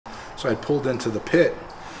So I pulled into the pit,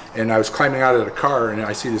 and I was climbing out of the car, and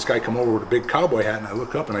I see this guy come over with a big cowboy hat, and I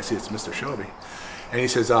look up and I see it's Mr. Shelby. And he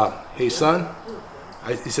says, hey son,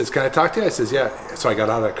 he says, can I talk to you? I says, yeah. So I got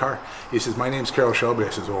out of the car. He says, my name's Carol Shelby. I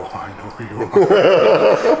says, oh, I know who you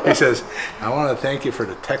are. He says, I want to thank you for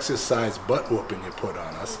the Texas-sized butt whooping you put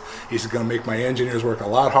on us. He says, going to make my engineers work a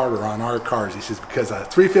lot harder on our cars. He says, because a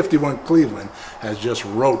 351 Cleveland has just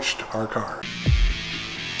roached our car.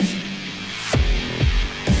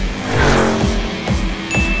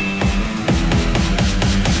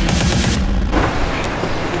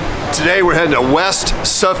 Today we're heading to West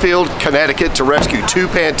Suffield, Connecticut to rescue two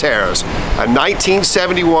Panteras. A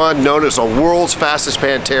 1971 known as the world's fastest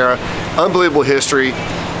Pantera. Unbelievable history.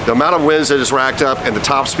 The amount of wins that is racked up and the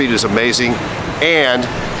top speed is amazing. And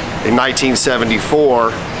a 1974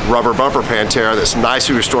 rubber bumper Pantera that's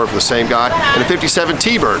nicely restored from the same guy, and a 57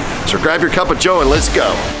 T-Bird. So grab your cup of joe and let's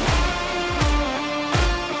go.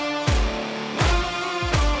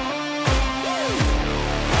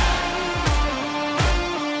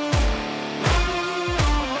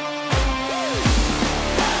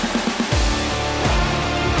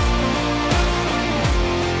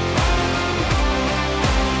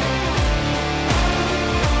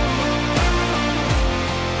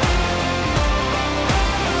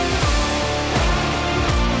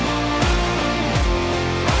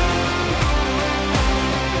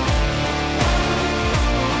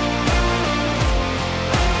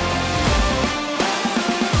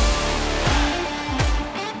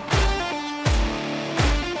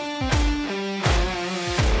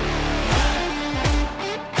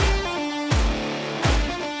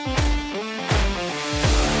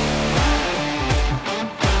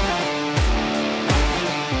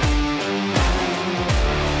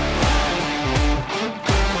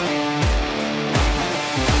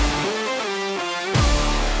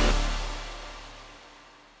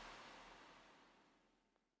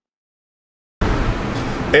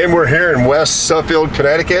 And we're here in West Suffield,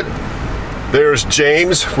 Connecticut. There's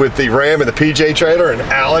James with the Ram and the PJ trailer, and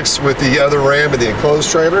Alex with the other Ram and the enclosed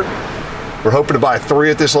trailer. We're hoping to buy 3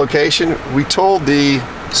 at this location. We told the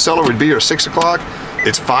seller we'd be here at 6 o'clock.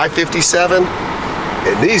 It's 5:57,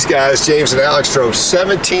 and these guys, James and Alex, drove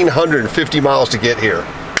 1,750 miles to get here.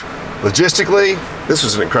 Logistically, this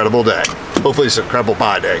was an incredible day. Hopefully it's an incredible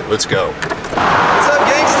buy day. Let's go. What's up,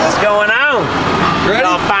 gangsters? What's going on? Ready?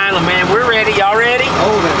 Oh, finally, man. We're ready. Y'all ready?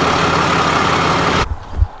 Hold it.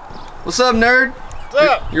 What's up, nerd? What's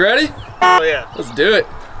up? You ready? Oh, yeah. Let's do it.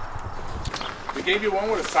 We gave you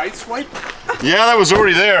one with a side swipe? Yeah, that was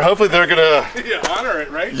already there. Hopefully they're gonna honor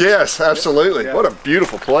it, right? Yes, absolutely. Yeah. What a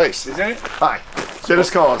beautiful place. Isn't it? Hi,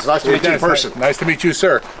 Dennis Collins. Nice to meet you in person. Nice to meet you,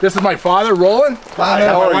 sir. This is my father, Roland. Hi,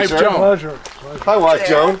 how my are you, wife, sir? Joan. Pleasure. Hi, wife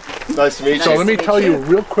Joan. Nice to meet you. So let me tell you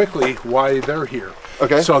real quickly why they're here.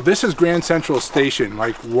 Okay. So this is Grand Central Station.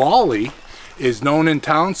 Like Wylie is known in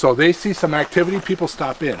town, so they see some activity, people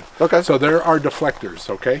stop in. Okay. So there are deflectors,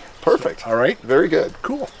 okay? Perfect. All right. Very good.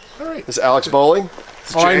 Cool. All right. This is Alex Bowling. This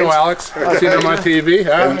is Oh, I know James. Alex. I've seen him on TV.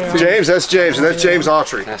 And James, that's James, and that's James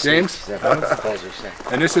Autry. James.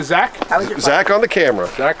 And this is Zach. Zach on the camera.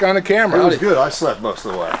 Zach on the camera. It was good. I slept most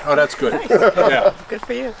of the way. Oh, that's good. Yeah. Good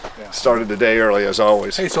for you. Started the day early as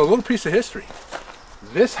always. Hey, so a little piece of history.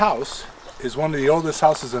 This house is one of the oldest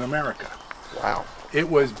houses in America. Wow. It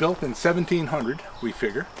was built in 1700, we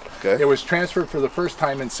figure. Okay. It was transferred for the first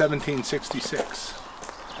time in 1766.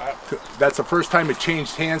 That's the first time it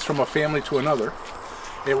changed hands from a family to another.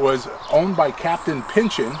 It was owned by Captain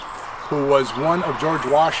Pynchon, who was one of George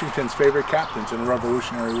Washington's favorite captains in the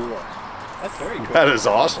Revolutionary War. That's very cool. That is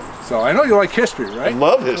awesome. So I know you like history, right? I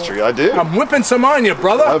love history. I do. I'm whipping some on you,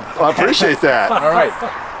 brother. I appreciate that. All right.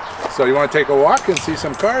 So you want to take a walk and see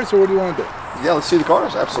some cars, or what do you want to do? Yeah, let's see the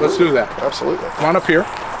cars. Absolutely. Let's do that. Absolutely. Come on up here.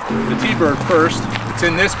 The T-Bird first. It's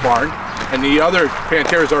in this barn, and the other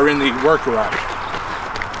Panteras are in the work garage.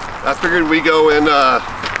 I figured we go in,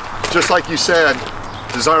 just like you said,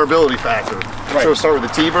 desirability factor. Right. So we'll start with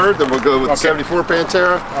the T-Bird, then we'll go with the 74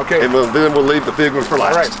 Pantera, Okay. and then we'll leave the big one for All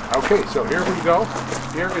last. right. Okay, so here we go.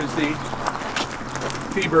 Here is the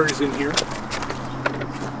T-Bird is in here.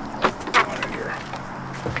 Right here.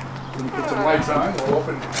 Let me put some lights on. We'll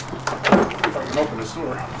open, if I can open this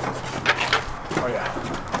door. Oh yeah.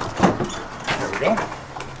 There we go.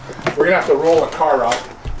 We're gonna have to roll a car out.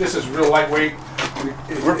 This is real lightweight.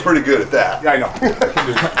 We're pretty good at that. Yeah, I know.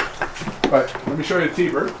 But let me show you the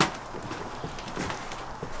T-Bird.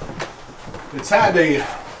 It's had a,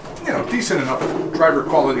 decent enough driver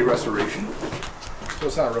quality restoration. So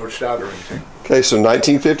it's not roached out or anything. Okay, so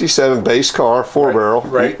 1957 base car, 4-barrel.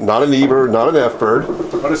 Right. Not an E-Bird, not an F-Bird.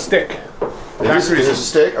 But a stick. It is a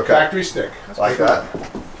stick? Okay. Factory stick. Like that.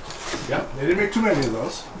 Yeah, they didn't make too many of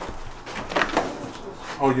those.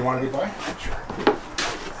 Oh, you want to get by? Sure.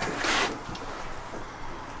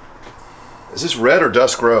 Is this red or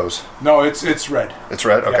Dusk Rose? No, it's red. It's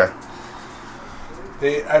red? Okay.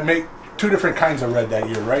 Yeah. I make 2 different kinds of red that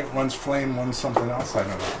year, right? One's flame, one's something else. I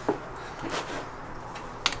don't know.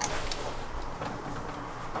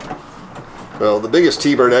 Well, the biggest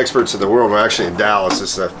T-burn experts in the world are actually in Dallas.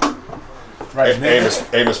 It's Right,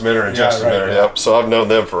 Amos Minter and Justin right, Minter. yeah. Yep. So I've known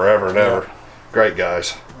them forever and ever. Great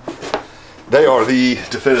guys. They are the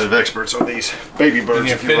definitive experts on these baby birds. Can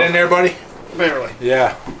you fit in there, buddy? Barely.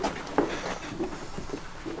 Yeah.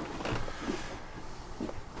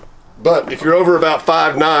 But if you're over about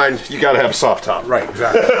 5'9", you got to have a soft top. Right,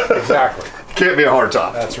 exactly. Exactly. Can't be a hard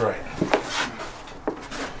top. That's right.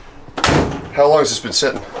 How long has this been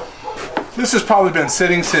sitting? This has probably been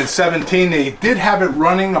sitting since 17. They did have it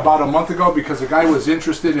running about a month ago because a guy was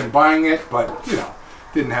interested in buying it, but, you know,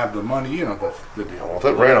 didn't have the money, you know, the deal. Well, if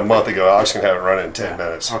it ran a month ago, I was going to have it running in 10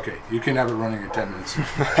 minutes. Okay, you can have it running in 10 minutes.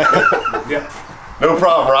 Yeah. No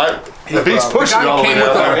problem, right? The beat's pushing it all the way Came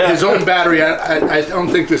with down there. his own battery. I don't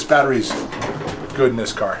think this battery's good in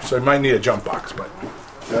this car, so it might need a jump box, but...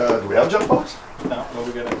 Do we have a jump box? No, well,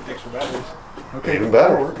 we got extra batteries. Okay, Even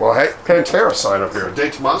better. Well, hey, Pantera sign up here. De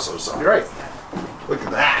Tomaso sign. You're right. Look at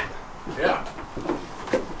that. Yeah.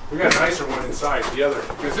 We got a nicer one inside, the other.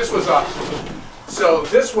 Because this was so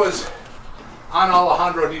this was on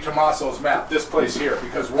Alejandro Di Tomaso's map, this place here,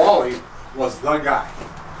 because Wylie was the guy.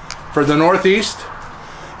 For the Northeast,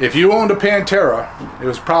 if you owned a Pantera, it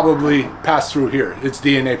was probably passed through here. Its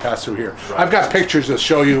DNA passed through here. Right. I've got pictures that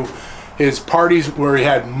show you his parties where he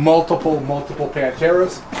had multiple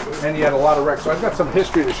Panteras, and he had a lot of wrecks. So I've got some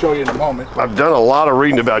history to show you in a moment. I've done a lot of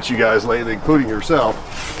reading about you guys lately, including yourself.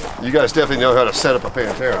 You guys definitely know how to set up a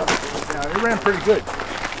Pantera. Yeah, it ran pretty good.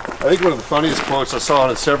 I think one of the funniest quotes I saw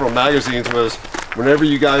in several magazines was, whenever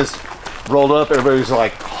you guys rolled up, everybody's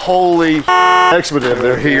like, holy expletive,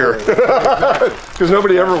 they're here. Because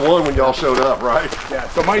nobody ever won when y'all showed up, right? Yeah,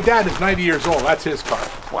 so my dad is 90 years old. That's his car.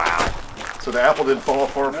 Wow. So the apple didn't fall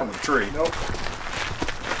far from the tree. Nope.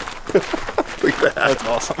 Look at that. That's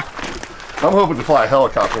awesome. I'm hoping to fly a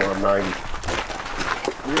helicopter when I'm 90.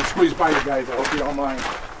 We're gonna squeeze by you guys. I hope you don't mind.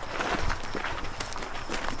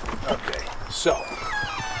 Okay, so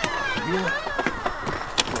here,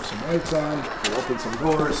 throw some lights on. We'll open some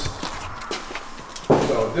doors.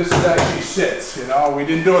 So this is actually sits. You know, we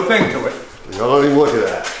didn't do a thing to it. Y'all don't even look at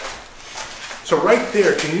that. So right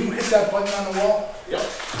there, can you hit that button on the wall? Yep.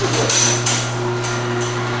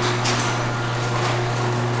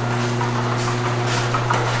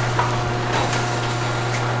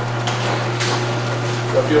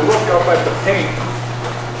 So if you look up at the paint,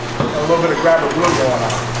 a little bit of grabber glue going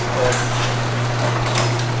on.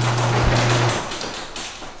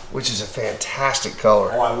 Which is a fantastic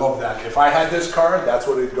color. Oh, I love that. If I had this car, that's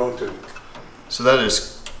what it'd go to. So that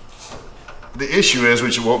is, the issue is,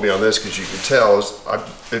 which it won't be on this because you can tell, is,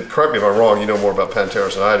 and correct me if I'm wrong, you know more about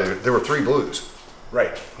Panteras than I do, there were 3 blues.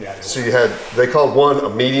 Right, yeah. So you had, they called one a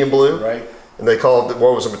medium blue. Right. And they called,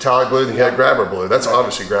 one was a metallic blue, then you had grabber blue. That's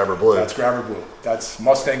obviously grabber blue. That's grabber blue. That's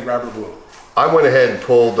Mustang grabber blue. I went ahead and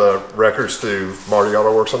pulled records through Marty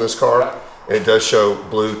Auto Works on this car, and it does show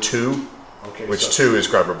blue 2, Okay, which so, 2 is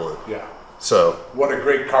grabber blue. Yeah. So what a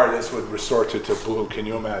great car this would restore to blue. Can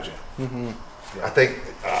you imagine? Mm-hmm. I think,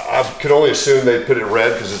 I could only assume they put it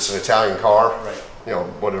red because it's an Italian car. Right. You know,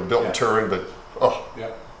 what they're built in Turin, but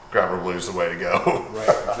grabber blue is the way to go. Right,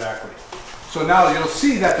 exactly. So now you'll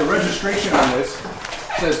see that the registration on this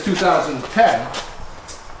says 2010,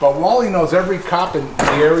 but Wylie knows every cop in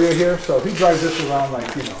the area here, so if he drives this around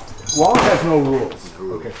like, you know, Wylie has no rules.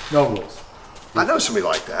 Okay, no rules. I know somebody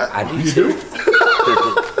like that. I do You too. do?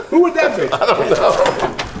 Who would that be? I don't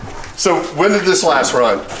know. So when did this last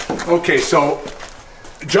run? Okay, so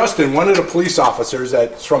Justin, one of the police officers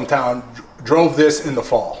that's from town, drove this in the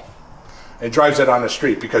fall and drives it on the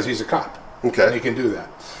street because he's a cop. Okay. And he can do that.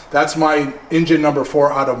 That's my engine number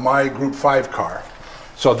 4 out of my Group 5 car.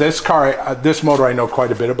 So this car, this motor I know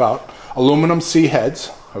quite a bit about. Aluminum C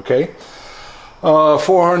heads, okay?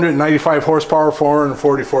 495 horsepower,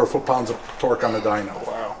 444 foot-pounds of torque on the dyno.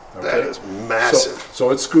 Wow. Okay? That is massive. So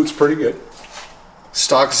it scoots pretty good.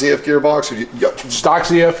 Stock ZF gearbox? Or Stock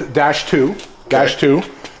ZF dash two.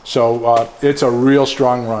 So it's a real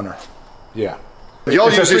strong runner. Yeah. Y'all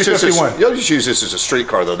It's a just 351. y'all just use this as a street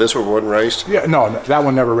car though. This one wasn't raced? Yeah, no, that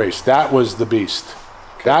one never raced. That was the beast.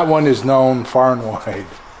 That one is known far and wide,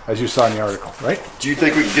 as you saw in the article, right? Do you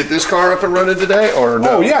think we can get this car up and running today or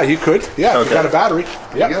no? Oh yeah, you could. Yeah, Okay. you got a battery.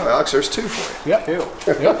 There you go, Alex, there's 2 for you.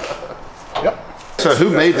 Yep. Yep. So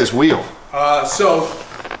who made this wheel? So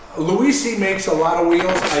Luisi makes a lot of wheels.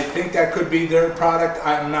 I think that could be their product.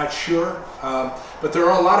 I'm not sure. But there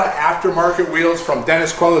are a lot of aftermarket wheels from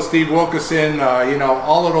Dennis Quella, Steve Wilkeson, you know,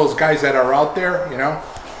 all of those guys that are out there, you know.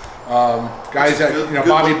 Guys that, you know,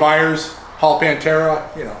 Bobby Byers, Hall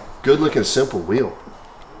Pantera, you know. Good looking, simple wheel.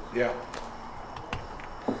 Yeah.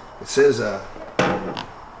 It says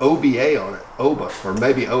OBA on it, OBA, or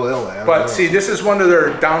maybe OLA. But see, this is one of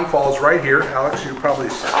their downfalls right here. Alex, you probably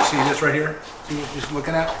see this right here. See what you're just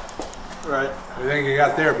looking at? Right. What do you think you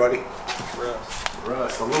got there, buddy?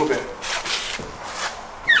 Rust, a little bit.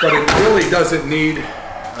 But it really doesn't need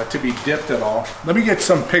to be dipped at all. Let me get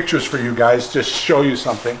some pictures for you guys, just show you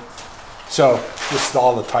something. So this is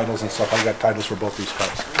all the titles and stuff. I got titles for both these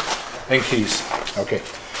cars and keys. Okay,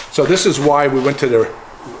 so this is why we went to the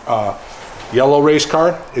yellow race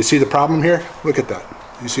car. You see the problem here? Look at that.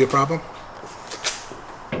 You see a problem?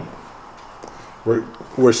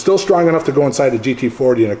 We're still strong enough to go inside the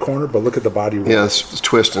GT40 in a corner, but look at the body roll. Yeah, it's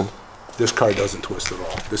twisting. This car doesn't twist at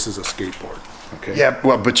all. This is a skateboard. Okay. Yeah,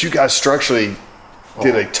 well, but you guys structurally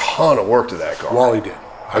did a ton of work to that car. Wally did.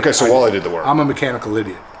 Okay, so Wally did the work. I'm a mechanical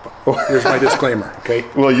idiot. Here's my disclaimer, okay?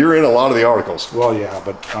 Well, you're in a lot of the articles. Well, yeah,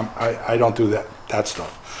 but I don't do that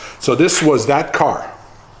stuff. So this was that car.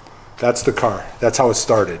 That's the car. That's how it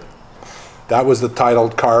started. That was the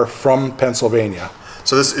titled car from Pennsylvania.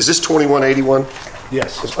 So is this 2181?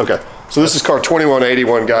 Yes. Okay. So this is car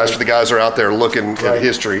 2181, guys, for the guys who are out there looking at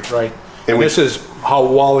history. Right. And this is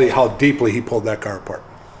how deeply he pulled that car apart.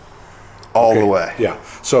 All the way. Yeah.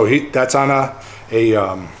 So that's on a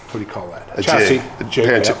what do you call that? A chassis.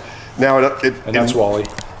 jig. Yeah. Now and that's Wally.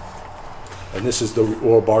 And this is the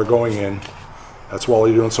oil bar going in. That's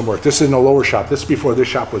Wally doing some work. This is in the lower shop. This is before this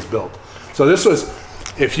shop was built. So this was,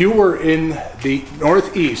 if you were in the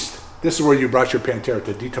Northeast, this is where you brought your Pantera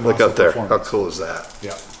to DiTomaso. Look up there. How cool is that?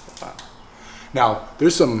 Yeah. Wow. Now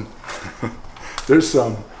there's some,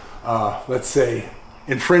 let's say,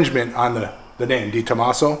 infringement on the name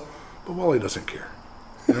DiTomaso, but Wally doesn't care.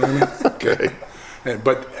 You know what I mean? Okay. And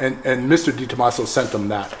Mr. DiTomaso sent them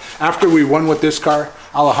that. After we won with this car,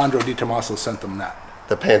 Alejandro DiTomaso sent them that.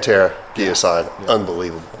 The Pantera Guillotine. Yeah.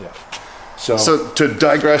 Unbelievable. Yeah. So to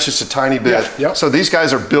digress just a tiny bit. Yeah, yep. So these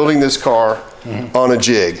guys are building this car on a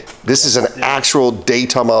jig. This is an actual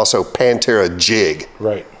DiTomaso Pantera jig.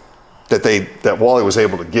 Right. That Wally was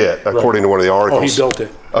able to get, according to one of the articles. Oh, he built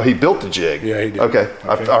it. Oh, he built the jig. Yeah, he did. Okay.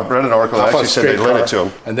 I've read an article that actually said they lent it to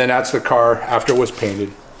him. And then that's the car after it was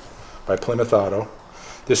painted by Plymouth Auto.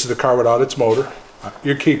 This is the car without its motor.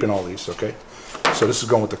 You're keeping all these, okay? So this is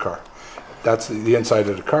going with the car. That's the inside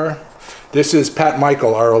of the car. This is Pat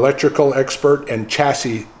Michael, our electrical expert and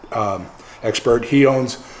chassis expert. He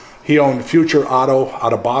owned Future Auto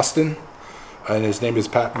out of Boston, and his name is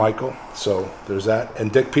Pat Michael. So there's that.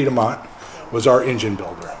 And Dick Piedmont was our engine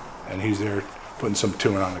builder, and he's there putting some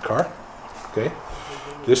tuning on the car. Okay.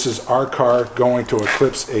 This is our car going to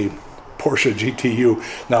eclipse a Porsche GTU.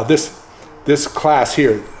 Now this class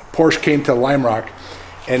here, Porsche came to Lime Rock,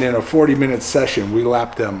 and in a 40-minute session, we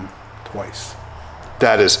lapped them twice.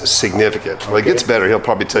 That is significant. Well, it gets better. He'll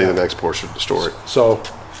probably tell you the next portion of the story. So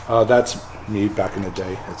that's me back in the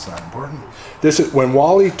day. It's not important. This is when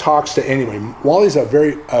Wally talks to anyone. Wally's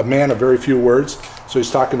a man of very few words. So he's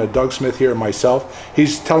talking to Doug Smith here and myself.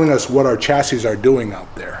 He's telling us what our chassis are doing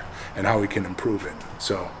out there and how we can improve it.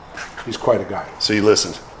 So he's quite a guy. So you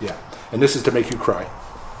listened. Yeah. And this is to make you cry.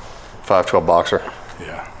 512 Boxer.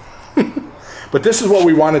 Yeah. But this is what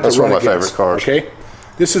we wanted to run against. That's one of my favorite cars. Okay.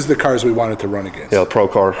 This is the cars we wanted to run against. Yeah, the pro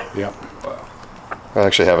car. Yep. I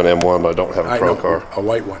actually have an M1, but I don't have a pro car. A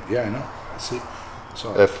white one. Yeah, I know. I see.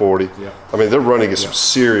 So F40. Yeah. I mean, they're running against some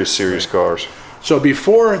serious cars. So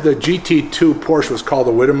before the GT2 Porsche was called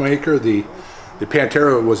a Widowmaker, the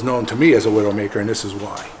Pantera was known to me as a Widowmaker, and this is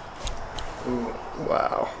why.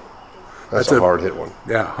 Wow. That's a hard hit one.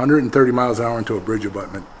 Yeah, 130 miles an hour into a bridge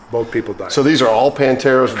abutment. Both people died. So these are all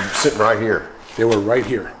Panteras sitting right here. They were right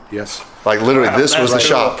here, yes. Like literally, this was the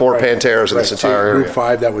shop for Panteras in this entire area. Group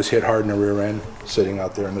 5 that was hit hard in the rear end, sitting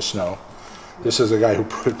out there in the snow. This is a guy who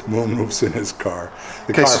put moonroofs in his car.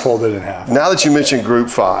 The car folded in half. Now that you mentioned Group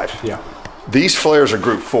 5, yeah, these flares are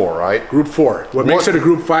Group 4, right? Group 4. What makes it a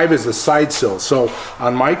Group 5 is the side sill. So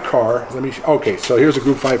on my car, okay, so here's a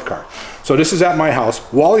Group 5 car. So this is at my house.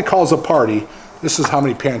 Wally calls a party. This is how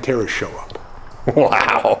many Panteras show up.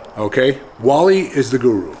 Wow. Okay, Wally is the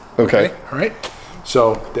guru. Okay. All right.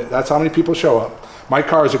 So that's how many people show up. My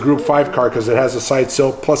car is a Group 5 car because it has a side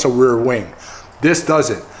sill plus a rear wing. This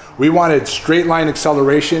doesn't. We wanted straight line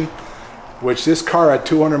acceleration, which this car at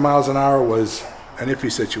 200 miles an hour was an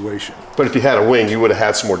iffy situation. But if you had a wing, you would have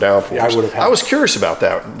had some more downforce. Yeah, I would have had. I was curious about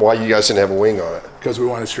that, why you guys didn't have a wing on it. Because we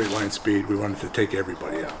wanted straight line speed. We wanted to take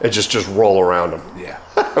everybody out. And just roll around them. Yeah.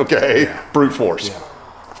 Okay, Yeah. brute force. Yeah.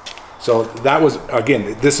 So that was,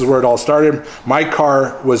 again, this is where it all started. My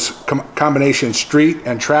car was combination street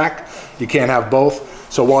and track. You can't have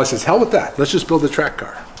both. So Wally says, hell with that. Let's just build a track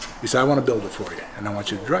car. He said, I want to build it for you, and I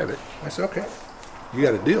want you to drive it. I said, okay, you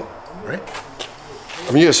got a deal, right?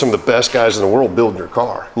 I mean, you have some of the best guys in the world building your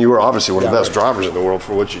car. You were obviously one of the best right. drivers in the world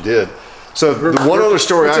for what you did. So the one other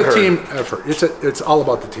story I heard. It's a team effort. It's all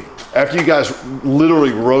about the team. After you guys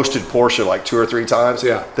literally roasted Porsche like 2 or 3 times,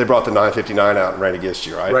 Yeah. they brought the 959 out and ran against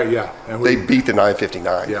you, right? Right, yeah. And They beat the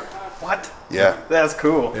 959. Yeah, What? Yeah. That's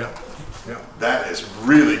cool. yeah, yeah, That is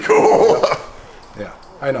really cool. yeah.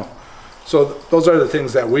 I know. So those are the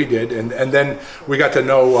things that we did, and then we got to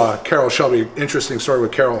know Carroll Shelby. Interesting story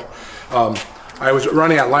with Carroll. I was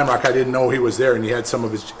running at Lime Rock. I didn't know he was there, and he had some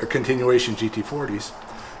of his continuation GT40s.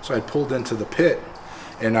 So I pulled into the pit,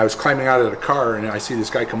 and I was climbing out of the car, and I see this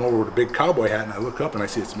guy come over with a big cowboy hat, and I look up and I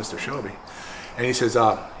see it's Mr. Shelby, and he says,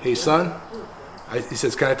 "Hey son," he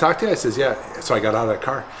says, "Can I talk to you?" I says, "Yeah." So I got out of the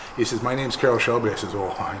car. He says, "My name's Carroll Shelby." I says, "Oh,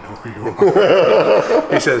 I know who you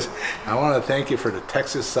are." He says, "I want to thank you for the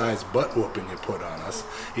Texas-sized butt whooping you put on us."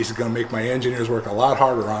 He says, "Going to make my engineers work a lot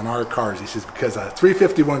harder on our cars." He says, "Because a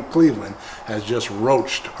 351 Cleveland has just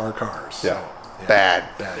roached our cars." Yeah. So, yeah. Bad.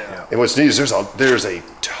 Yeah. And what's neat is there's a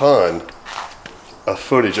ton of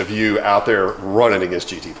footage of you out there running against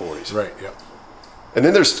GT40s. Right. Yeah. And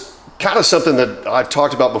then there's kind of something that I've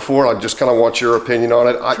talked about before, and I just kind of want your opinion on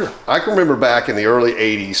it. Sure. I can remember back in the early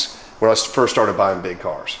 80s when I first started buying big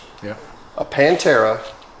cars. Yeah. A Pantera,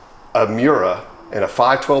 a Mura, and a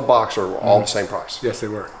 512 Boxer were all the same price. Yes, they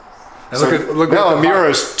were. And So now a Mura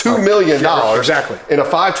is $2 million. Yeah, exactly. And a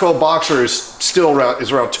 512 Boxer is still around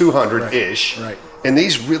 200-ish. Right. And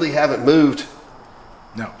these really haven't moved.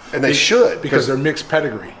 No. And they should. Because they're mixed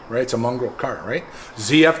pedigree, right? It's a mongrel car, right?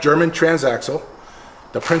 ZF German transaxle.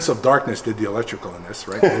 The Prince of Darkness did the electrical in this,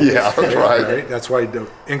 right? Yeah, that's right. That's why the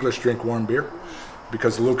English drink warm beer,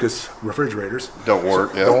 because Lucas refrigerators Don't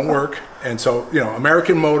work. Yeah. don't work. And so,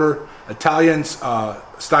 American motor, Italian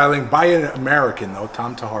styling by an American, though,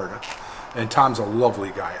 Tom Taharda. And Tom's a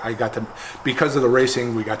lovely guy. Because of the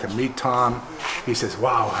racing, we got to meet Tom. He says,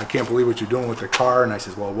 "Wow, I can't believe what you're doing with the car." And I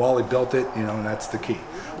says, "Well, Wally built it, and that's the key."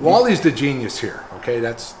 Wally's the genius here, okay?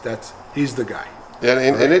 He's the guy. And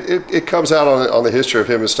it comes out on the history of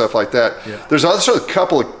him and stuff like that. Yeah. There's also a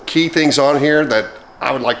couple of key things on here that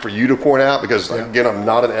I would like for you to point out because, again, I'm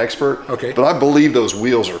not an expert. Okay. But I believe those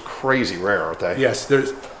wheels are crazy rare, aren't they? Yes,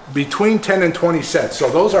 there's between 10 and 20 sets. So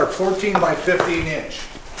those are 14 by 15 inch,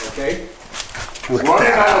 okay? Look at Running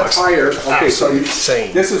that, out of Alex. tires, okay, so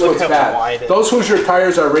insane. this is Look what's how bad. wide it Those Hoosier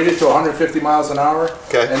tires are rated to 150 miles an hour.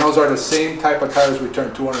 Okay. And those are the same type of tires we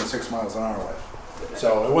turn 206 miles an hour with.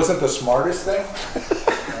 So it wasn't the smartest thing.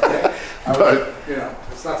 Okay?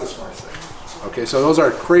 It's not the smartest thing. Okay, so those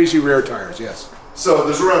are crazy rare tires, yes. So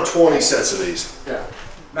there's around 20 sets of these. Yeah,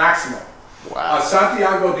 maximum. Wow.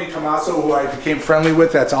 Santiago Di Tommaso, who I became friendly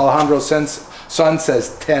with, that's Alejandro's son,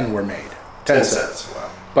 says 10 were made. 10 sets.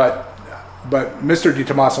 Wow. But Mr. Di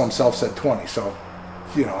Tommaso himself said 20, so,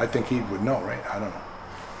 I think he would know, right? I don't know.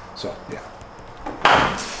 So, yeah.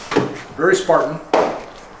 Very Spartan.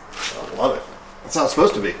 I love it. That's how it's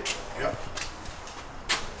supposed to be. Yep.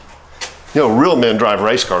 Real men drive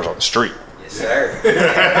race cars on the street. Yes, sir.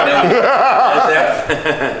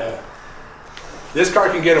 This car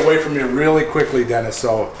can get away from you really quickly, Dennis,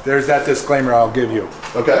 so there's that disclaimer I'll give you.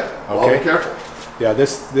 Okay. Well, I'll be careful. Yeah,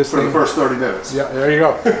 this For thing, the first 30 minutes. yeah, there you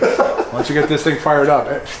go. Once you get this thing fired up.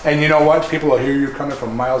 And you know what? People will hear you coming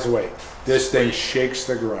from miles away. This thing shakes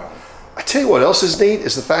the ground. I tell you what else is neat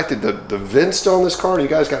is the fact that the VIN still on this car, you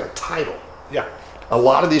guys got a title. Yeah. A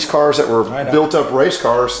lot of these cars that were I know. built up race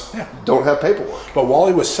cars Yeah. don't have paperwork. But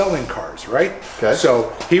Wally was selling cars, right? Okay.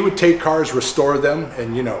 So he would take cars, restore them,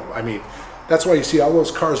 and that's why you see all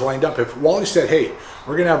those cars lined up. If Wally said, "Hey,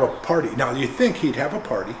 we're gonna have a party," now you think he'd have a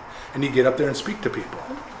party and he'd get up there and speak to people.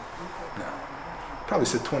 No, probably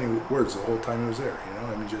said 20 words the whole time he was there.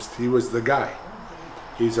 He was the guy.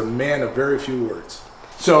 He's a man of very few words.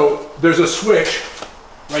 So there's a switch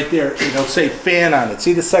right there. It'll say fan on it.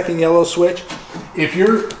 See the second yellow switch? If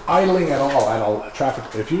you're idling at all at a traffic,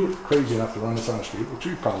 if you're crazy enough to run this on the street, which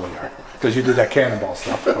you probably are, because you did that cannonball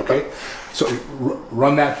stuff, okay? So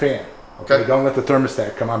run that fan. Okay. Don't let the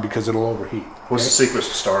thermostat come on because it'll overheat. What's the sequence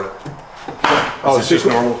to start it? Oh, Is it just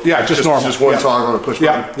normal? Yeah, just normal. Just one Yeah. toggle and a push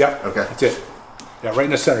button? Yeah. Okay. That's it. Yeah, right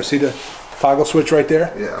in the center. See the toggle switch right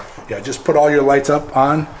there? Yeah. Yeah, just put all your lights up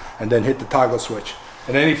on and then hit the toggle switch.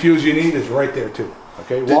 And any fuse you need is right there too.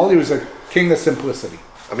 Okay, Wylie was a king of simplicity.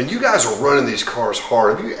 I mean, you guys are running these cars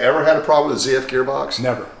hard. Have you ever had a problem with the ZF gearbox?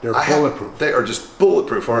 Never. They're bulletproof. They are just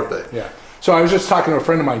bulletproof, aren't they? Yeah. So I was just talking to a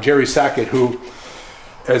friend of mine, Jerry Sackett, who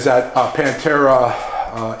is at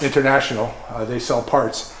Pantera International. They sell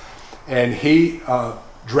parts, and he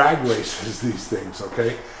drag races these things.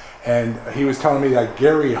 Okay, and he was telling me that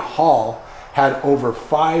Gary Hall had over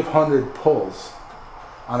 500 pulls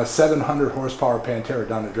on a 700 horsepower Pantera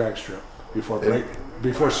down the drag strip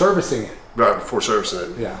before servicing it. Right, before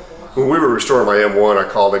servicing it. Yeah. When we were restoring my M1, I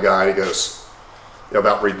called the guy and he goes,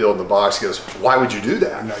 about rebuilding the box, he goes, why would you do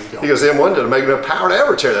that? No, you don't. He goes, the M1 doesn't make enough power to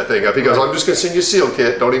ever tear that thing up. He goes, I'm just going to send you a seal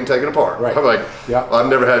kit, don't even take it apart. Right. I'm like, yeah. Well, I've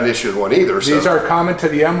never had an issue with one either. These are common to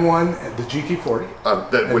the M1 and the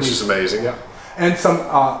GT40. Which is amazing. Yeah. And some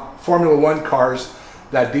Formula One cars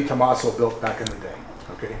that Di Tommaso built back in the day.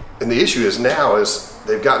 Okay. And the issue is now is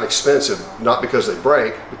they've gotten expensive, not because they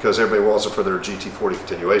break, because everybody wants them for their GT40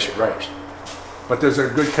 continuation cars. Right. But there's a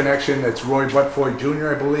good connection. It's Roy Buttfoy Jr.,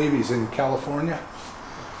 I believe. He's in California.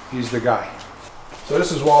 He's the guy. So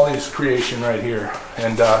this is Wylie's creation right here.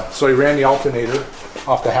 And so he ran the alternator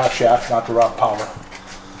off the half shaft, not the raw power.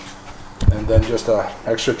 And then just a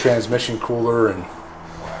extra transmission cooler, and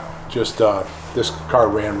just this car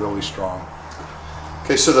ran really strong.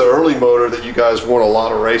 Okay, so the early motor that you guys won a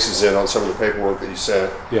lot of races in on some of the paperwork that you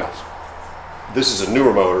sent. Yes. This is a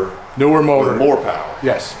newer motor. Newer motor. With more power.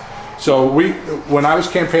 Yes. So when I was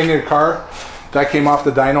campaigning the car, that came off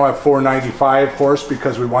the dyno at 495 horse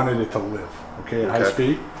because we wanted it to live, okay, at high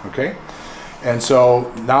speed, okay? And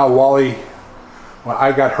so now Wylie, well,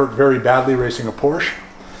 I got hurt very badly racing a Porsche,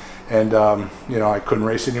 and you know, I couldn't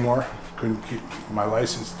race anymore, couldn't keep my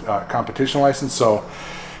license, competition license, so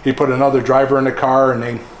he put another driver in the car, and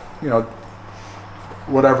they, you know,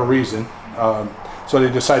 whatever reason, so they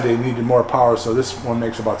decided they needed more power, so this one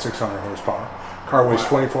makes about 600 horsepower. Car weighs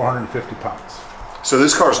 2,450 pounds. So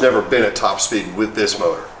this car's never been at top speed with this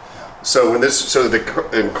motor. So when this, and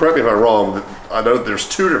correct me if I'm wrong, I know there's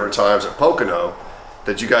two different times at Pocono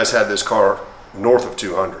that you guys had this car north of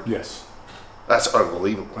 200. Yes. That's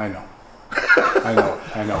unbelievable. I know.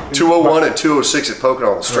 I know. 201 and 206 at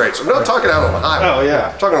Pocono on the straights. I'm not talking out on the highway. Oh,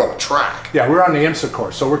 yeah. I'm talking on the track. Yeah, we're on the IMSA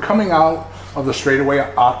course. So we're coming out of the straightaway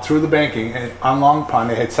out through the banking, and on Long Pond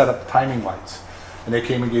they had set up timing lights. And they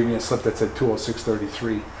came and gave me a slip that said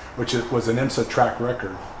 206.33, which was an IMSA track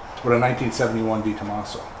record with a 1971 Di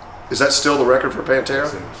Tommaso. Is that still the record for Pantera?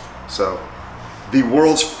 Yes, it is. So, the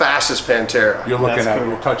world's fastest Pantera. You're looking at it,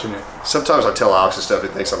 you're touching it. Sometimes I tell Alex and stuff, he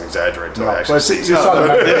thinks I'm exaggerating until I actually But see you saw the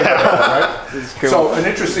right? Cool. So an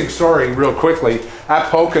interesting story, real quickly.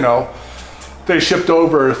 At Pocono, they shipped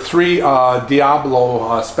over 3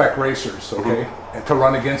 Diablo spec racers, okay, to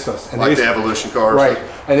run against us. And like the Evolution cars. Right,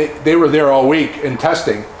 and they were there all week in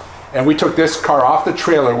testing. And we took this car off the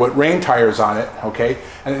trailer with rain tires on it, okay?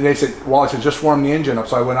 And they said, well, I said, just warm the engine up.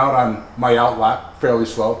 So I went out on my out lap, fairly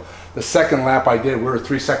slow. The second lap I did, we were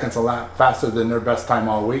 3 seconds a lap faster than their best time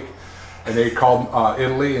all week. And they called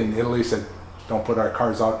Italy, and Italy said, don't put our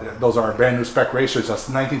cars out. Those are our brand new spec racers. Us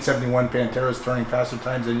 1971 Panteras turning faster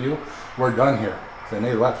times than you. We're done here. And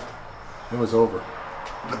they left. It was over.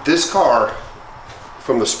 But this car,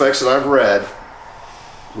 from the specs that I've read,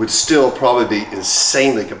 would still probably be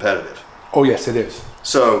insanely competitive. Oh yes, it is.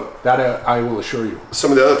 So that I will assure you. Some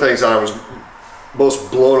of the other things I was most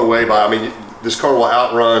blown away by, I mean, this car will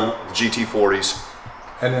outrun GT40s.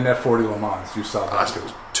 And then F40 Le Mans, you saw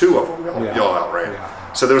that. 2 of them y'all outran.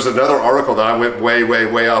 Yeah. So there was another article that I went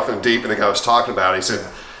way off and deep, and the guy was talking about. He said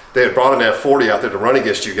they had brought an F40 out there to run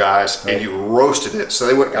against you guys, and you roasted it. So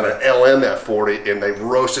they went and got an LM F40, and they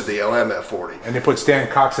roasted the LM F40. And they put Stan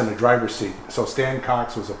Cox in the driver's seat. So Stan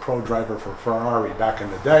Cox was a pro driver for Ferrari back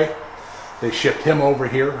in the day. They shipped him over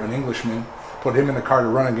here, an Englishman, put him in the car to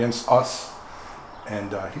run against us.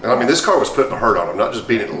 And I mean, this car was putting a hurt on him, not just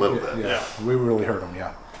beating it a little bit. Yeah, we really hurt him,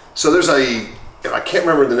 yeah. So there's I can't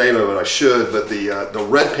remember the name of it, I should, but the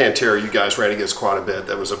red Pantera you guys ran against quite a bit.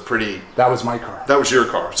 That was a pretty... That was my car. That was your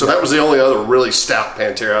car. So that was the only other really stout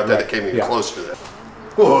Pantera out there that came even close to that.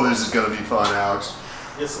 Whoa, this is going to be fun, Alex.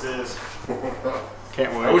 Yes, it is.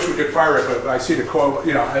 Can't wait. I wish we could fire it, but I see the coil,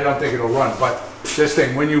 you know, I don't think it'll run. But this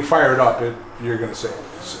thing, when you fire it up, you're going to say,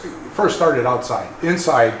 first started outside.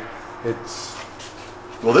 Inside, it's...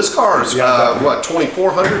 Well, this car is, what,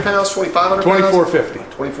 2,400 pounds, 2,500 pounds? 2,450.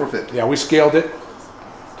 2,450. Yeah, we scaled it,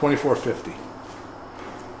 2,450.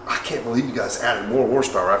 I can't believe you guys added more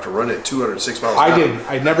horsepower after running it 206 miles an hour. I didn't.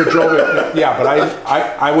 I never drove it. Yeah, but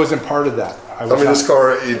I wasn't part of that. I mean, this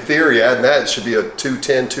car, in theory, adding that, it should be a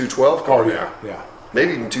 210, 212 car. Oh, yeah.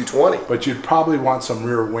 maybe even 220. But you'd probably want some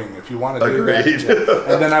rear wing if you want to do that. Agreed.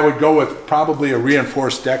 Yeah. And then I would go with probably a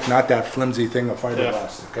reinforced deck, not that flimsy thing of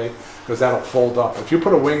fiberglass, okay? Because that'll fold up. If you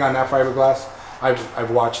put a wing on that fiberglass,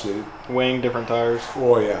 I've watched it. Wing, different tires.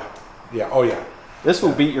 Oh yeah, yeah, oh yeah. This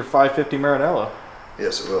will beat your 550 Maranello.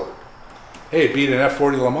 Yes, it will. Hey, it beat an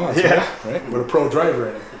F40 Le Mans, right? With a pro driver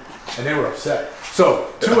in it. And they were upset.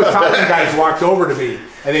 So 2 Italian guys walked over to me,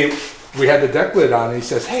 and we had the deck lid on, and he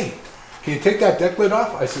says, hey, can you take that deck lid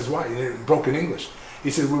off? I says, why? In broken English.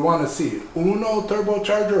 He said, we want to see Uno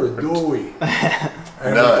turbocharger or Dewey.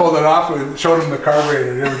 And we pulled it off, and showed them the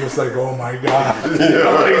carburetor, and they were just like, oh my God.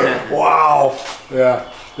 Like, wow.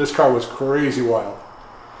 Yeah, this car was crazy wild.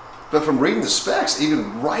 But from reading the specs,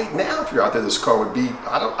 even right now, if you're out there, this car would be.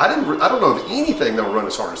 I don't know of anything that will run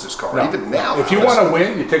as hard as this car. No. Even now. If you want to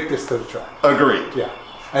win, you take this to the track. Agreed. Yeah.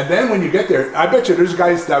 And then when you get there, I bet you there's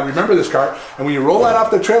guys that remember this car, and when you roll that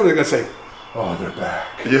off the trailer, they're gonna say, "Oh, they're back."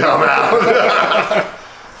 Yeah, I'm out.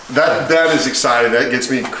 that is exciting. That gets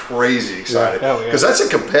me crazy excited because that's a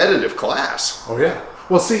competitive class. Oh yeah.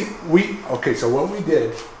 Well, see, so what we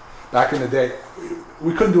did back in the day,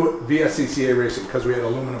 we couldn't do it via CCA racing because we had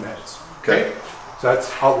aluminum heads. Okay. So that's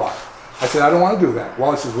outlaw. I said, I don't want to do that.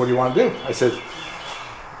 Wally says, what do you want to do? I said,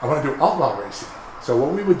 I want to do outlaw racing. So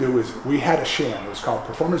what we would do is we had a sham. It was called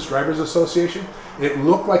Performance Drivers Association. It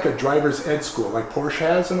looked like a driver's ed school, like Porsche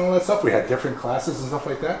has and all that stuff. We had different classes and stuff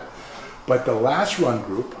like that. But the last run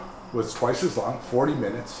group was twice as long, 40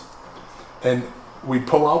 minutes. And we'd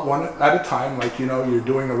pull out one at a time, like, you know, you're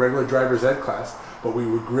doing a regular driver's ed class, but we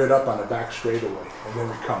would grid up on the back straightaway, and then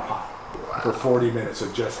we'd come hot for 40 minutes,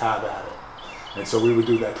 so just have at it. And so we would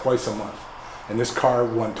do that twice a month. And this car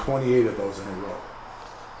won 28 of those in a row.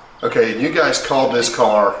 Okay, and you guys called this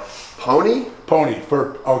car Pony? Pony,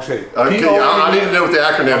 for, okay. I need to know what the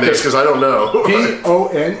acronym is because I don't know.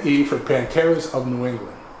 P-O-N-E for Panteras of New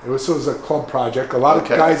England. It was a club project. A lot of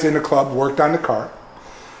guys in the club worked on the car.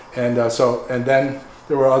 And and then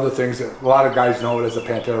there were other things that a lot of guys know it as a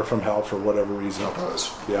Pantera from Hell for whatever reason.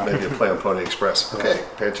 Maybe a play on Pony Express. Okay,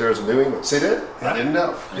 Panteras of New England. See that? Yeah. I didn't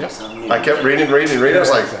know. Yeah. I kept reading. I was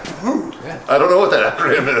like, I don't know what that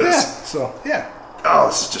acronym is. Yeah. So, yeah. Oh,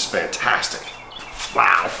 this is just fantastic.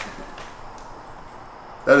 Wow.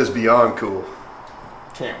 That is beyond cool.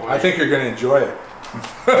 Can't wait. I think you're going to enjoy it.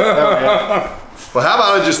 Well, how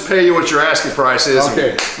about I just pay you what your asking price is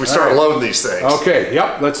and we start loading these things. Okay,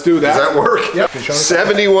 yep, let's do that. Does that work? Yep.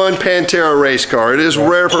 71 Pantera race car. It is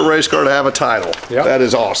rare for a race car to have a title. Yep. That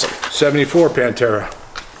is awesome. 74 Pantera.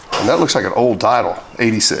 And that looks like an old title,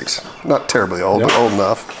 86. Not terribly old, but old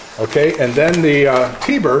enough. Okay, and then the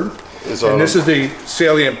T-Bird, and this is the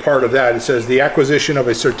salient part of that. It says the acquisition of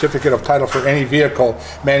a certificate of title for any vehicle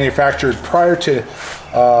manufactured prior to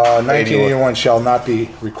 1981 shall not be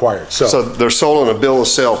required. So they're sold on a bill of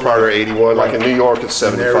sale prior to 81, like in New York it's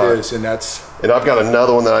 75. And there it is, and that's... And I've got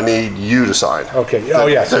another one that I need you to sign. Okay,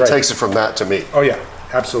 that takes it from that to me. Oh yeah,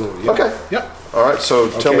 absolutely. Yep. Okay. Yep. All right, so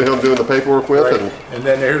tell me who I'm doing the paperwork with. Right. And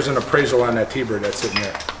then there's an appraisal on that T-Bird that's sitting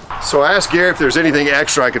there. So I asked Gary if there's anything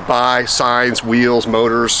extra I could buy, signs, wheels,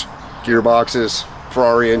 motors, gearboxes,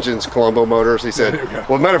 Ferrari engines, Colombo motors. He said,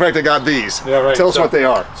 well, matter of fact, I got these. Yeah, right. Tell us what they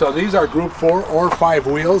are. So these are Group 4 or 5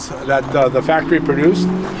 wheels that the factory produced.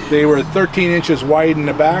 They were 13 inches wide in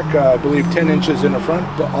the back, I believe 10 inches in the front,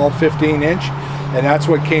 all 15 inch. And that's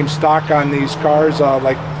what came stock on these cars.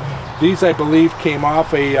 Like these, I believe, came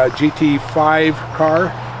off a GT5 car,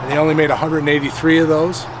 and they only made 183 of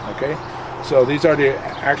those. Okay, so these are the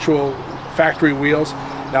actual factory wheels.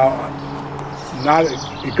 Now,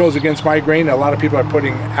 it goes against my grain. A lot of people are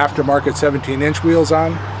putting aftermarket 17-inch wheels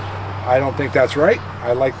on. I don't think that's right.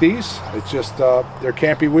 I like these. It's just they're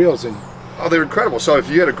campy wheels, and they're incredible. So if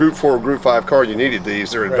you had a Group 4 or Group 5 car and you needed these,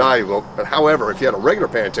 they're invaluable. But however, if you had a regular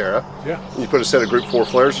Pantera, and you put a set of Group 4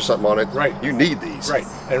 flares or something on it, you need these. Right.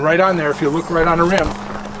 And right on there, if you look right on the rim,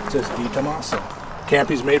 it says Di Tommaso.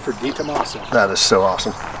 Campy's made for Di Tommaso. That is so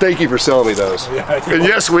awesome. Thank you for selling me those. Yeah, and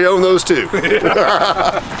yes, we own those too.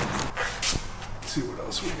 See what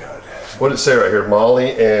else we got. What did it say right here?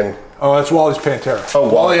 Molly and... Oh, that's Wally's Pantera. Oh,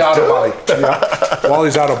 Wally Auto Body. Yeah.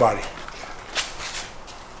 Wally's Auto Body.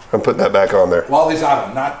 I'm putting that back on there. Wally's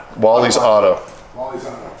Auto, not... Wally's Auto. Wally's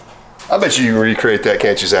Auto. I bet you can recreate that,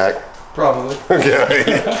 can't you, Zach? Probably.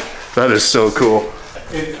 Okay. That is so cool.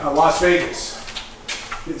 In Las Vegas,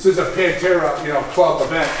 this is a Pantera, club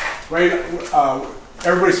event. Right?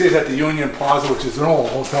 Everybody stays at the Union Plaza, which is an old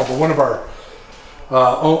hotel, but one of our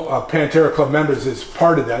Pantera Club members is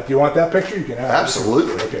part of that. Do you want that picture? You can have it.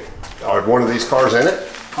 Absolutely. Okay. Are one of these cars in it?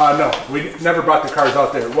 No, we never brought the cars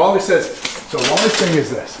out there. Wally says, so Wally's thing is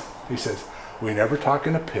this. He says, we never talk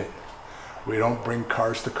in a pit We don't bring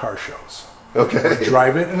cars to car shows. Okay. We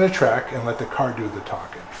drive it in the track and let the car do the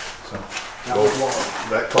talking. So that was Wally.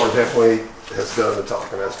 That car definitely has done the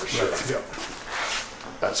talking, that's for sure. Right, yep.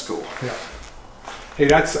 That's cool. Yeah. Hey,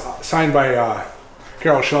 that's signed by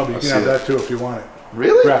Carol Shelby. You can have that too if you want it.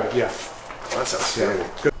 Really? Grab it, yeah. That's outstanding.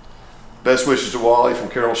 Yeah. Best wishes to Wally from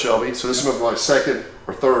Carol Shelby. So this is my second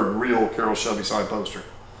or third real Carol Shelby signed poster.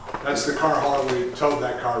 That's the car hauler we towed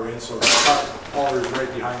that car in, so the car hauler is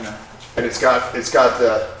right behind that. And it's got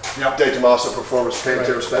the Yep. De Tomaso Performance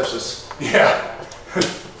Pantera Right. Specialist. Yeah.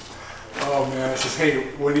 Oh man, it says,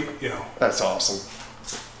 hey, what do you know? That's awesome.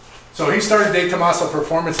 So he started De Tomaso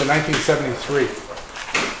Performance in 1973.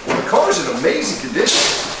 Well, the car's in amazing condition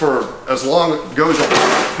for as long ago as I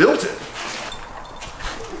built it.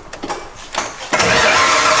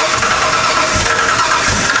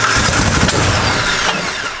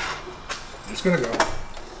 It's gonna go.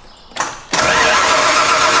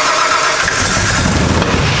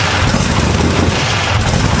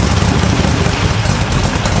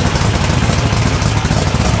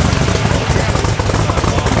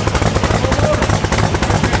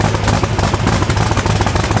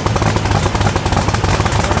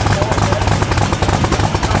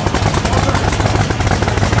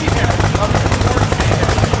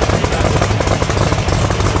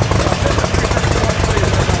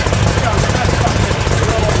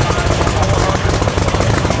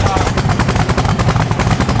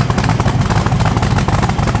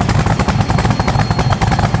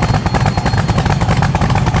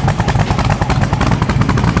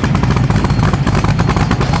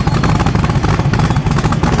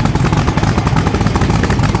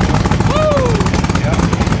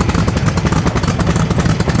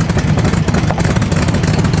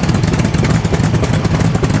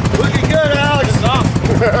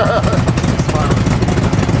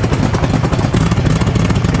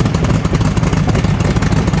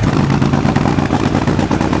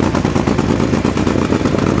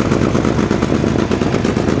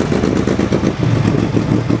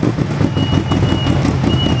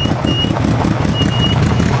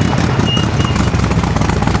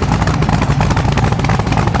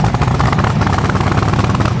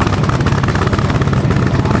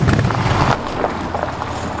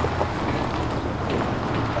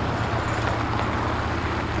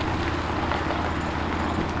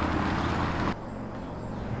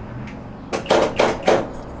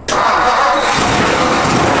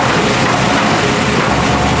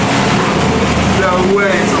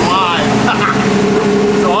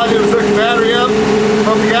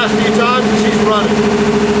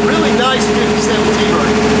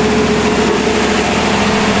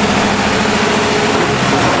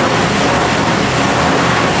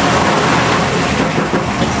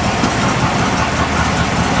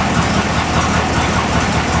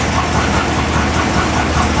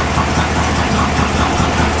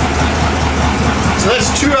 So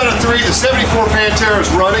that's 2 out of 3. The 74 Pantera is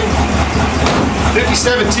running.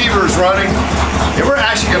 57 Tiber is running. And we're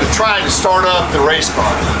actually going to try to start up the race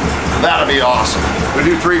car. That'll be awesome. We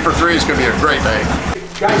do 3 for 3. It's going to be a great day.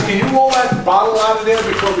 Guys, can you roll that bottle out of there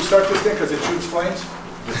before we start this thing because it shoots flames?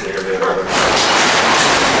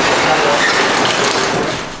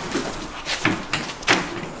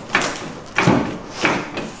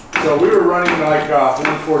 So we were running like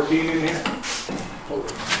 114 in here.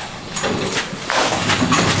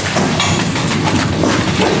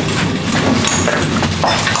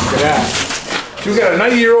 Look at that. We got a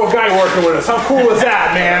 90-year-old guy working with us. How cool is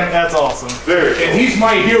that, man? That's awesome. And he's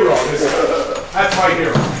my hero. That's my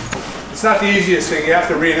hero. It's not the easiest thing. You have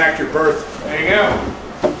to reenact your birth. There you go.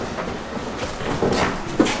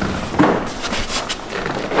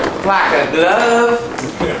 Like a glove.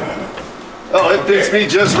 Oh, it fits me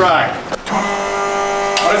just right.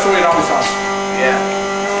 Oh, that's the way it always sounds. Yeah.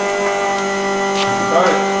 All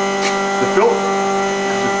right. The filter.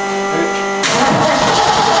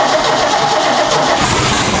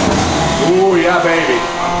 Ooh, yeah, baby.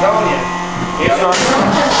 I'm telling you. It's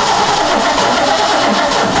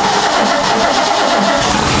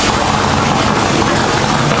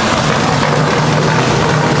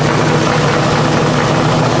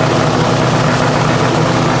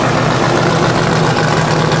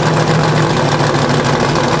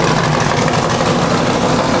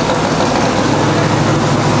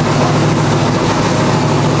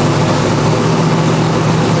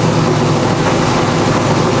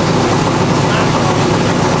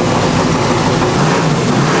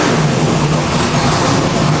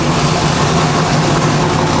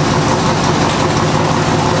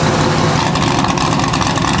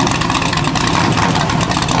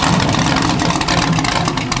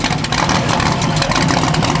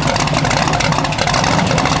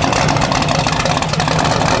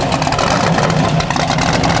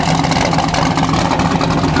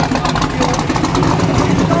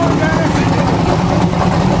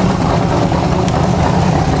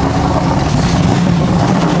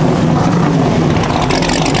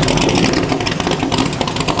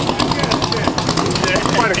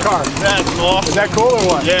awesome. Is that cool or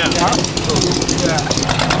what? Yeah.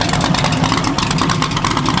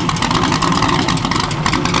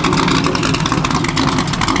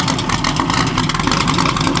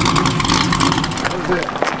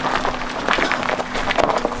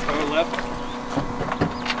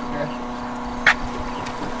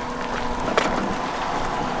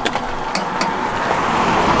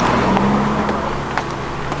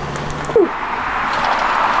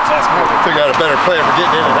 Figure out a better plan for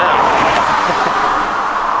getting in and out.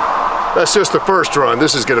 That's just the first run.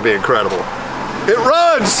 This is going to be incredible. It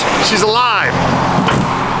runs! She's alive!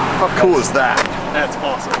 How cool is that? That's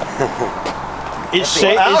awesome.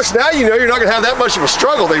 Well, Alex, now you know you're not going to have that much of a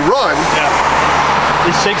struggle. They run. Yeah.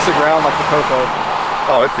 It shakes the ground like the cocoa.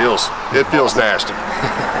 Oh, it feels nasty.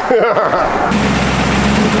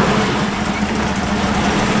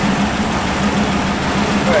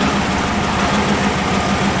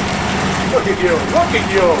 Look at you, look at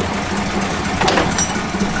you.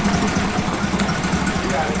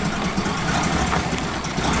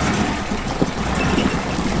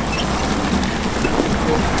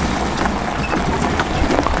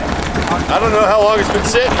 I don't know how long it's been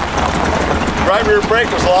sitting. Right rear brake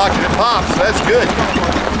was locked and it popped, so that's good.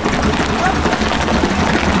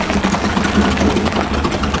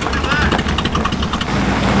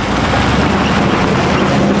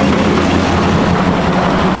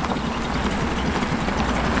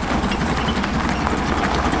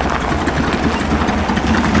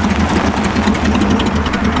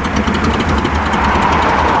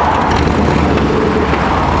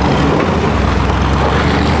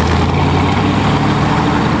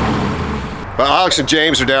 Alex and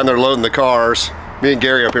James are down there loading the cars. Me and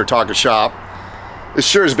Gary up here talking shop. It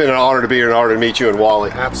sure has been an honor to be here and an honor to meet you and Wylie.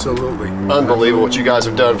 Absolutely. Unbelievable what you guys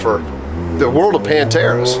have done for the world of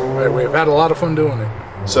Panteras. We've had a lot of fun doing it.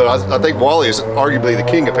 So I think Wylie is arguably the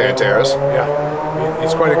king of Panteras. Yeah,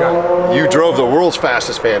 he's quite a guy. You drove the world's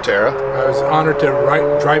fastest Pantera. I was honored to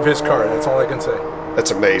drive his car, that's all I can say.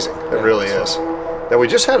 That's amazing, it really is. Now we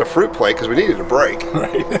just had a fruit plate because we needed a break.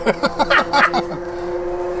 Right.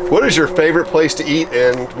 What is your favorite place to eat?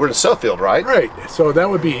 And we're in Suffield, right? Right. So that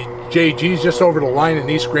would be JG's just over the line in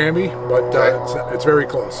East Granby, but it's very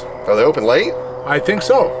close. Are they open late? I think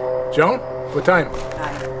so. Joan, what time? 9.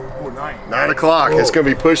 Oh, 9. 9 o'clock. It's going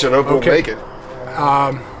to be pushing. I hope we'll make it. How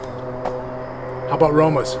about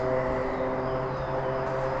Roma's?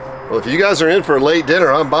 Well, if you guys are in for a late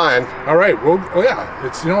dinner, I'm buying. All right. Well, yeah.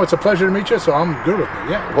 It's it's a pleasure to meet you. So I'm good with it.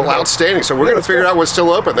 Yeah. Well, outstanding. So we're going to figure out what's still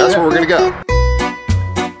open. That's where we're going to go.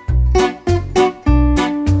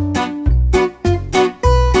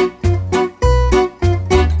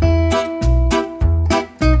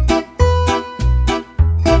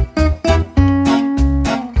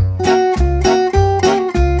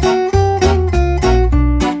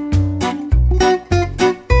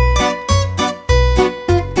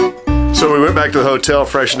 So we went back to the hotel,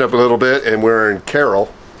 freshened up a little bit, and we're in Carroll,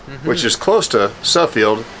 which is close to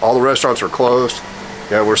Suffield. All the restaurants are closed.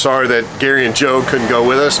 Yeah, we're sorry that Gary and Joe couldn't go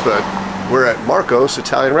with us, but we're at Marco's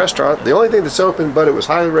Italian restaurant. The only thing that's open, but it was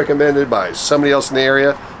highly recommended by somebody else in the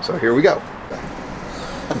area. So here we go.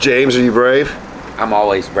 James, are you brave? I'm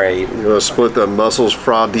always brave. You want to split the mussels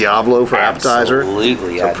fra diavolo for appetizer?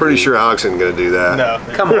 Absolutely. So I'm pretty sure Alex isn't going to do that. No.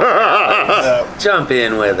 Come on. Jump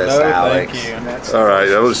in with us, Alex. Thank you. All right,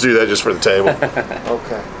 let's do that just for the table.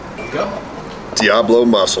 Okay. Go. Diablo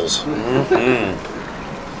mussels.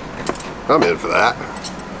 I'm in for that.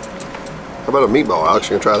 How about a meatball,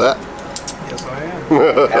 Alex? You gonna try that? Yes, I am.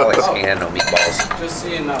 Alex can handle meatballs. Just so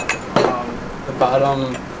you know, the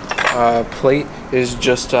bottom plate is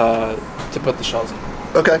just to put the shells in.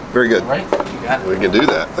 Okay, very good. Right? You got it. We can do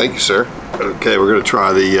that. Thank you, sir. Okay, we're gonna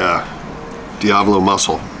try the Diablo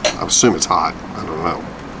mussel. I assume it's hot. I don't know.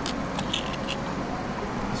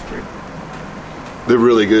 They're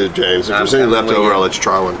really good, James. If there's any left over, I'll let you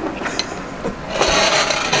try one.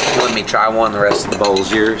 Let me try one. The rest of the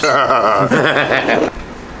bowl's yours. Wow.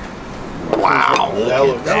 That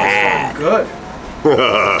looks that. Good.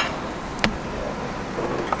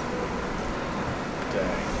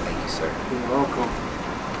 Thank you, sir. You're welcome.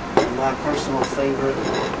 My personal favorite.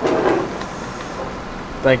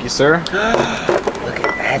 Thank you, sir. Look at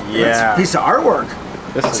that. Yeah. Piece of artwork.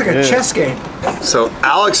 This Looks is like a good. chess game. So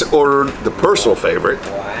Alex ordered the personal favorite.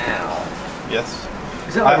 Wow. Yes.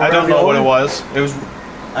 Is that like I don't know what it ravioli? was. It was,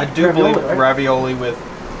 I do Ravioli, believe, right? ravioli with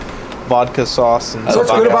vodka sauce and So what's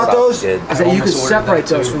stuff good like about that. those Good. is that you can almost ordered separate that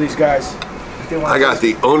those too. for these guys. If they want I got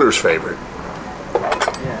the owner's favorite.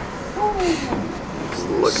 Yeah.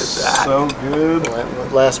 Look at that. So good.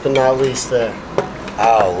 Last but not least, there.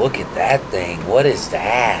 Oh, look at that thing. What is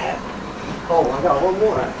that? Oh, I got one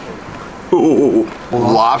more actually. Ooh,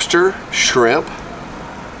 lobster, shrimp,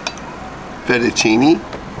 fettuccine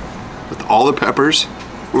with all the peppers.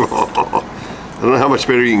 I don't know how much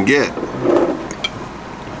better you can get.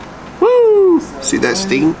 Woo! See that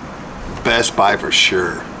steam? Best Buy for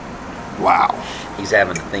sure. Wow. He's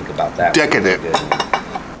having to think about that. Decadent.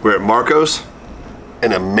 We're at Marco's.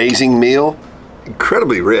 An amazing meal.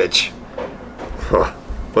 Incredibly rich. Huh.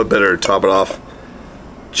 What better to top it off?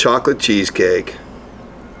 Chocolate cheesecake.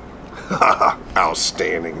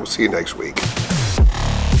 Outstanding. We'll see you next week.